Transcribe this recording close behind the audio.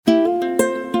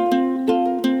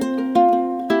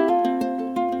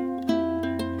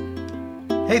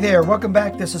Hey there, welcome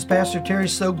back. This is Pastor Terry.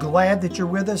 So glad that you're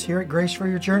with us here at Grace for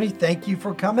Your Journey. Thank you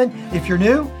for coming. If you're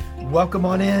new, welcome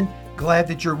on in. Glad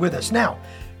that you're with us. Now,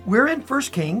 we're in 1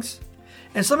 Kings,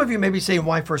 and some of you may be saying,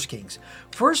 why 1 Kings?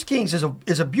 1 Kings is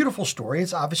a beautiful story.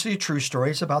 It's obviously a true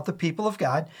story. It's about the people of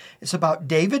God. It's about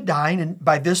David dying, and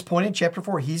by this point in chapter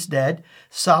 4, he's dead.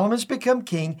 Solomon's become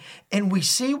king, and we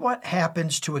see what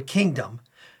happens to a kingdom,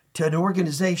 to an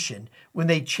organization, when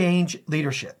they change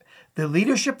leadership. The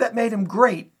leadership that made him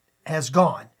great has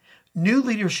gone. New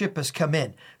leadership has come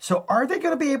in. So are they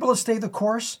going to be able to stay the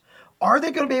course? Are they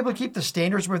going to be able to keep the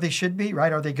standards where they should be,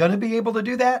 right? Are they going to be able to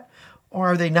do that,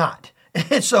 or are they not?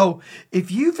 And so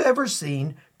if you've ever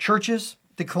seen churches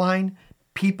decline,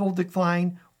 people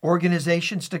decline,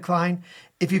 organizations decline,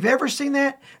 if you've ever seen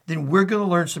that, then we're going to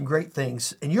learn some great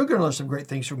things, and you're going to learn some great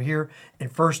things from here in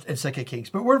 1 and 2 Kings.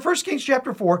 But we're in 1 Kings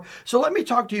chapter 4, so let me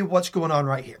talk to you what's going on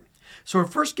right here. So in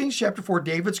 1 Kings chapter 4,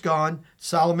 David's gone,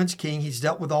 Solomon's king, he's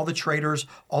dealt with all the traitors,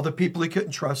 all the people he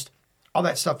couldn't trust, all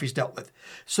that stuff he's dealt with.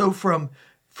 So from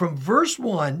verse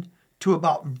 1 to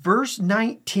about verse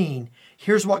 19,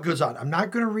 here's what goes on. I'm not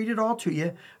going to read it all to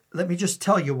you. Let me just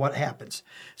tell you what happens.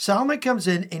 Solomon comes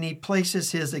in and he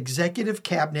places his executive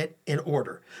cabinet in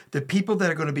order. The people that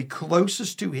are going to be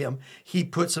closest to him, he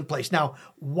puts in place. Now,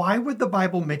 why would the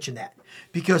Bible mention that?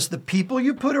 Because the people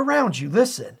you put around you,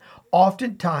 listen,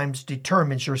 oftentimes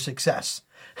determines your success.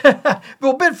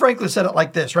 Well, Ben Franklin said it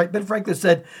like this, right? Ben Franklin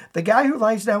said, the guy who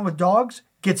lies down with dogs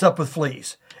gets up with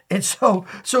fleas. And so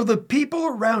the people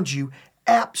around you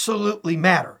absolutely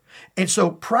matter. And so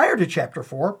prior to chapter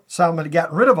 4, Solomon had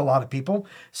gotten rid of a lot of people.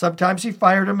 Sometimes he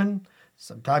fired them and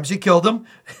sometimes he killed them,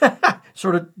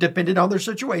 sort of depended on their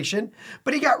situation,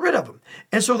 but he got rid of them.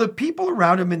 And so the people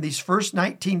around him in these first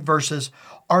 19 verses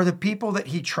are the people that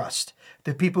he trusts,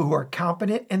 the people who are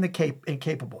competent and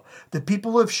capable, the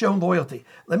people who have shown loyalty.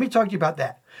 Let me talk to you about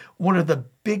that. One of the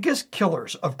biggest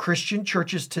killers of Christian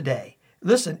churches today,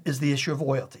 listen, is the issue of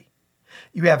loyalty.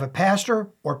 You have a pastor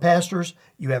or pastors,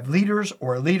 you have leaders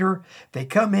or a leader. They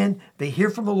come in, they hear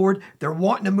from the Lord, they're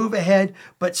wanting to move ahead,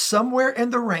 but somewhere in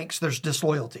the ranks, there's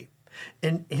disloyalty.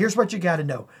 And here's what you got to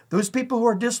know. Those people who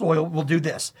are disloyal will do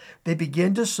this. They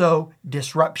begin to sow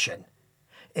disruption.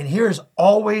 And here's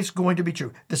always going to be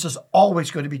true. This is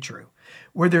always going to be true.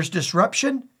 Where there's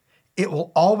disruption, it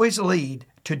will always lead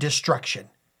to destruction.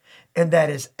 And that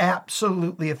is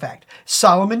absolutely a fact.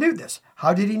 Solomon knew this.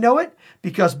 How did he know it?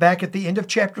 Because back at the end of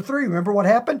chapter 3, remember what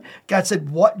happened? God said,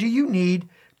 what do you need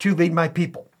to lead my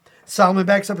people? Solomon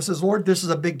backs up and says, Lord, this is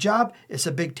a big job. It's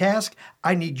a big task.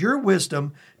 I need your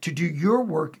wisdom to do your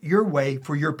work your way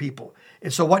for your people.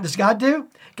 And so what does God do?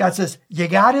 God says, you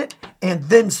got it, and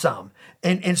then some.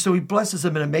 And so he blesses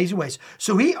them in amazing ways.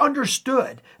 So he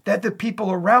understood that the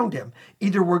people around him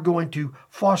either were going to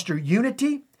foster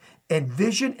unity and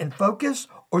vision and focus,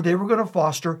 or they were going to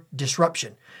foster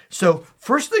disruption. So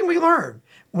first thing we learn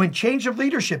when change of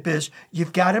leadership is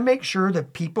you've got to make sure the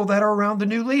people that are around the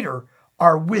new leader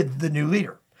are with the new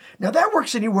leader. Now that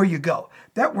works anywhere you go.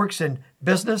 That works in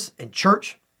business, in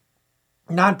church,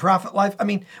 nonprofit life. I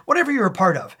mean, whatever you're a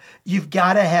part of, you've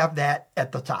got to have that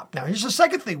at the top. Now, here's the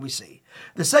second thing we see.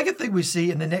 The second thing we see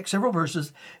in the next several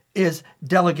verses is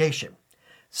delegation.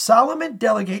 Solomon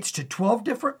delegates to 12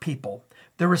 different people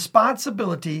the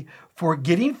responsibility for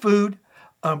getting food,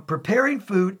 preparing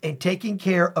food, and taking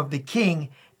care of the king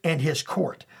and his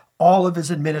court, all of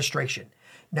his administration.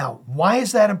 Now, why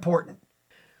is that important?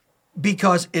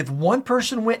 Because if one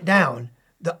person went down,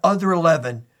 the other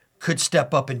 11 could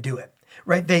step up and do it.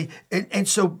 Right? And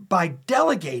so by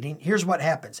delegating, here's what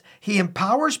happens. He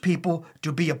empowers people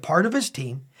to be a part of his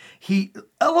team. He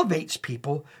elevates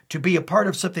people to be a part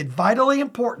of something vitally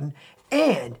important,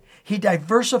 and he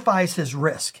diversifies his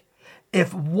risk.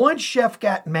 If one chef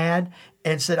got mad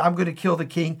and said, I'm going to kill the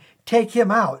king, take him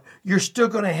out. You're still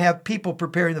going to have people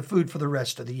preparing the food for the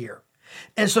rest of the year.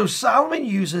 And so Solomon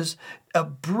uses a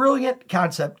brilliant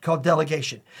concept called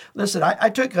delegation. Listen, I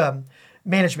took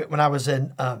management when I was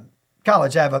in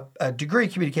college. I have a degree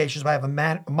in communications, but I have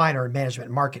a minor in management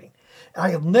and marketing. And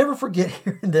I'll never forget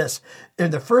hearing this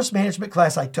in the first management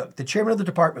class I took. The chairman of the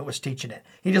department was teaching it.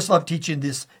 He just loved teaching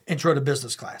this intro to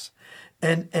business class.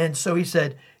 And so he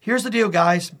said, here's the deal,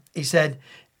 guys. He said,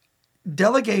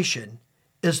 delegation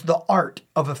is the art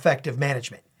of effective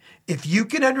management. If you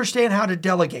can understand how to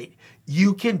delegate,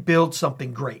 you can build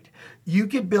something great. You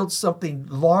can build something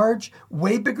large,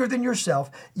 way bigger than yourself.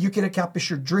 You can accomplish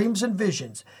your dreams and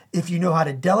visions if you know how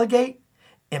to delegate,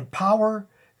 empower,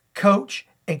 coach,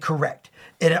 and correct.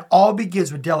 And it all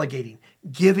begins with delegating,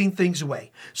 giving things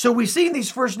away. So we see in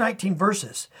these first 19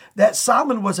 verses that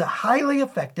Solomon was a highly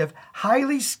effective,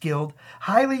 highly skilled,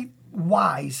 highly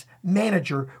wise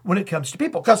manager when it comes to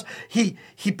people, because he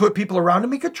put people around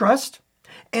him he could trust,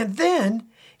 and then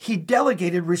he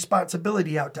delegated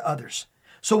responsibility out to others.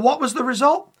 So what was the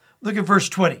result? Look at verse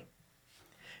 20.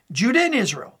 Judah and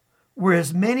Israel were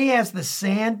as many as the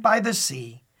sand by the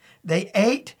sea. They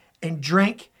ate and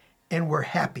drank and were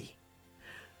happy.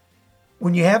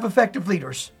 When you have effective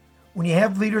leaders, when you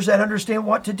have leaders that understand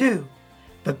what to do,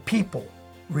 the people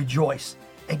rejoice.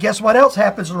 And guess what else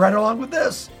happens right along with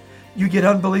this? You get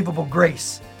unbelievable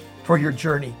grace for your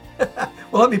journey.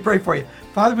 Well, let me pray for you.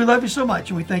 Father, we love you so much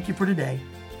and we thank you for today.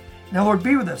 Now, Lord,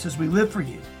 be with us as we live for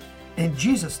you. In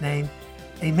Jesus' name,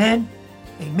 amen,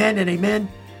 amen, and amen.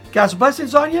 God's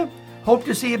blessings on you. Hope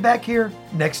to see you back here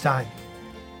next time.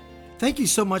 Thank you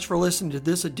so much for listening to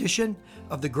this edition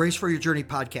of the Grace for Your Journey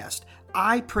podcast.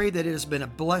 I pray that it has been a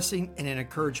blessing and an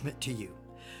encouragement to you.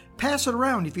 Pass it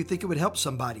around if you think it would help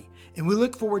somebody. And we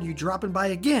look forward to you dropping by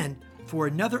again for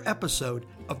another episode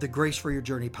of the Grace for Your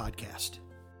Journey podcast.